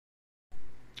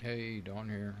Hey, Don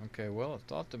here. Okay, well, I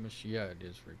thought the machine, yeah, it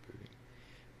is rebooting. I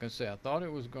was gonna say I thought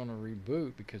it was gonna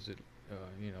reboot because it,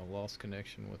 lost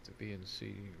connection with the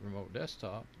VNC remote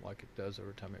desktop, like it does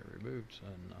every time it reboots,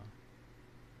 and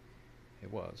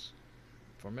it was.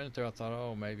 For a minute there, I thought,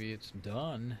 oh, maybe it's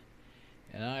done,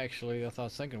 and I thought, I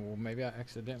was thinking, well, maybe I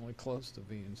accidentally closed the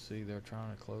VNC. They're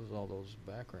trying to close all those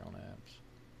background apps.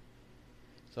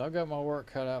 So I got my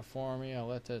work cut out for me. I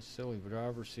let that silly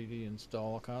driver CD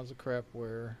install all kinds of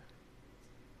crapware,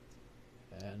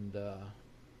 and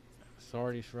it's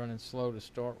already running slow to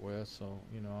start with, so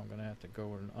I'm gonna have to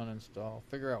go and uninstall,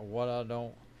 figure out what I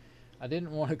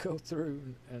didn't want to go through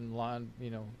and line,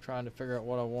 trying to figure out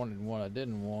what I wanted and what I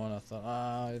didn't want. I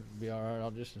thought, it'd be all right.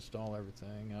 I'll just install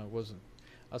everything. I was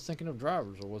thinking of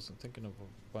drivers. I wasn't thinking of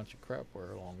a bunch of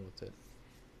crapware along with it.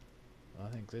 I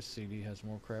think this CD has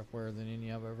more crapware than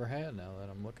any I've ever had now that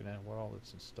I'm looking at what all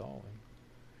it's installing.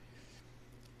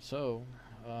 So,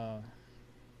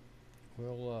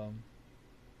 we'll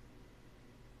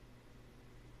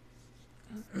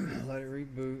let it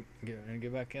reboot,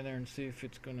 get back in there and see if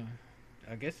it's gonna.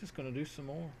 I guess it's gonna do some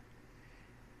more.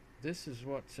 This is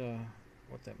what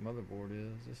that motherboard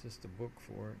is. This is the book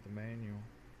for it, the manual.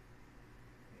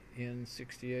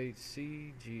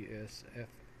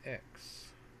 N68CGSFX.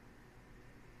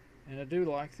 And I do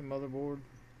like the motherboard.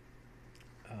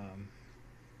 Um,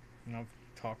 I've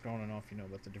talked on and off,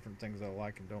 about the different things I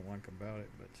like and don't like about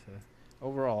it, but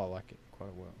overall I like it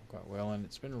quite well. And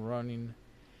it's been running.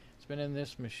 It's been in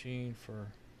this machine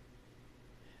for,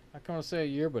 I can't want to say a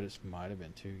year, but it might have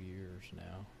been 2 years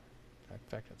now. In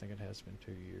fact, I think it has been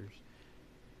 2 years.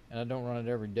 And I don't run it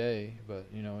every day, but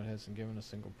it hasn't given a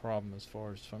single problem as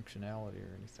far as functionality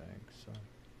or anything. So,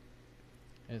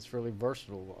 and it's really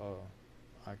versatile.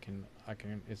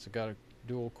 It's got a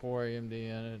dual core AMD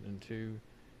in it and two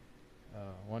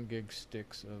 1 gig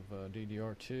sticks of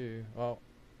DDR2. Well,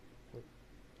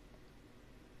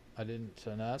 I didn't.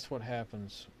 Now that's what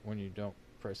happens when you don't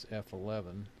press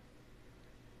F11.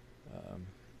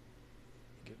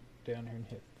 Get down here and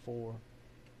hit 4.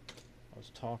 I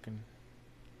was talking.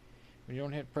 When you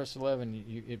don't hit press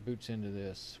 11, it boots into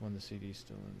this when the CD's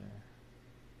still in there.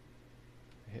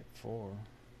 I hit 4,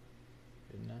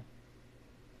 didn't I?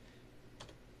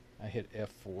 I hit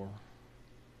F4.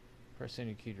 Press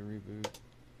any key to reboot.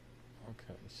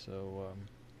 Okay, so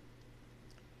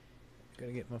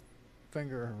gotta get my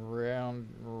finger around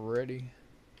ready.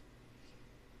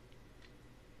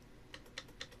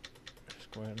 Just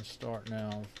go ahead and start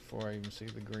now before I even see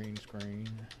the green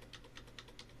screen.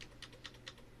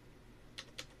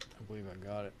 I believe I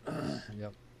got it.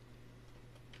 Yep.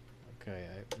 Okay,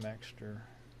 I Maxter.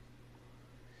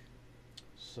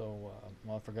 So,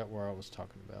 well, I forgot where I was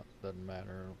talking about. Doesn't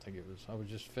matter. I don't think it was. I was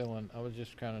just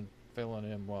kind of filling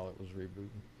in while it was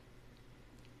rebooting.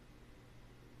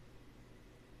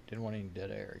 Didn't want any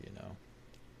dead air,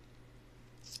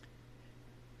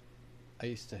 I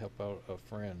used to help out a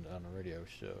friend on a radio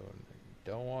show, and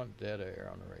don't want dead air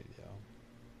on the radio.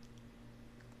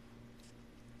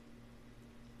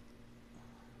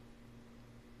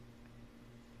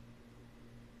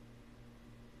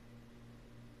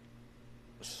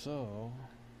 So,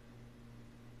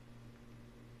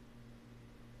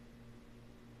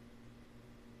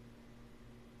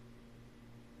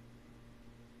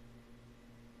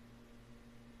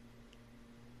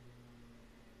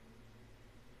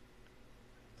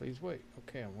 please wait.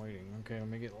 Okay, I'm waiting. Okay, let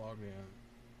me get logged in.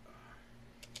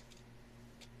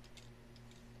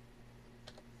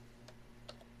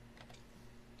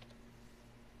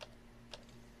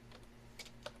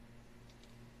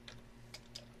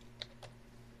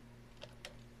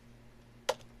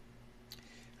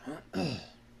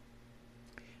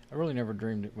 I really never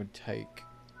dreamed it would take,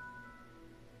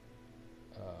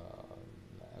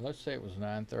 let's say it was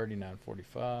 9:30,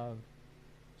 9:45.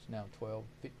 It's now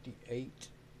 12:58.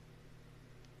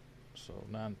 So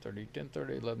 9:30,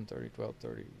 10:30, 11:30,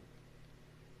 12:30.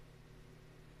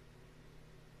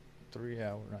 3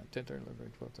 hours, not 10:30,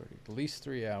 11:30, 12:30. At least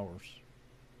 3 hours.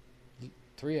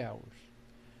 3 hours.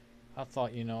 I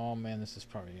thought, oh man, this is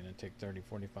probably going to take 30,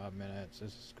 45 minutes.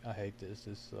 I hate this.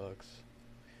 This sucks.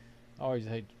 I always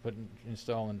hate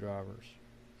installing drivers.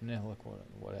 And then look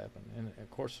what happened. And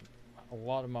of course, a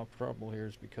lot of my trouble here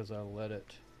is because I let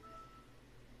it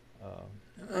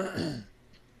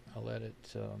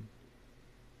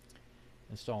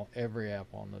install every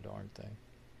app on the darn thing.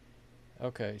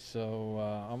 Okay, so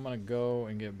I'm gonna go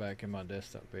and get back in my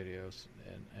desktop videos,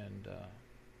 and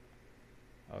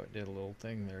oh, it did a little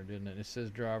thing there, didn't it? It says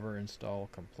driver install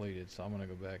completed, so I'm gonna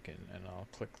go back and I'll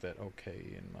click that OK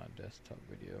in my desktop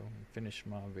video and finish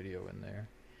my video in there.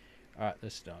 Alright,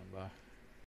 this is done. Bye.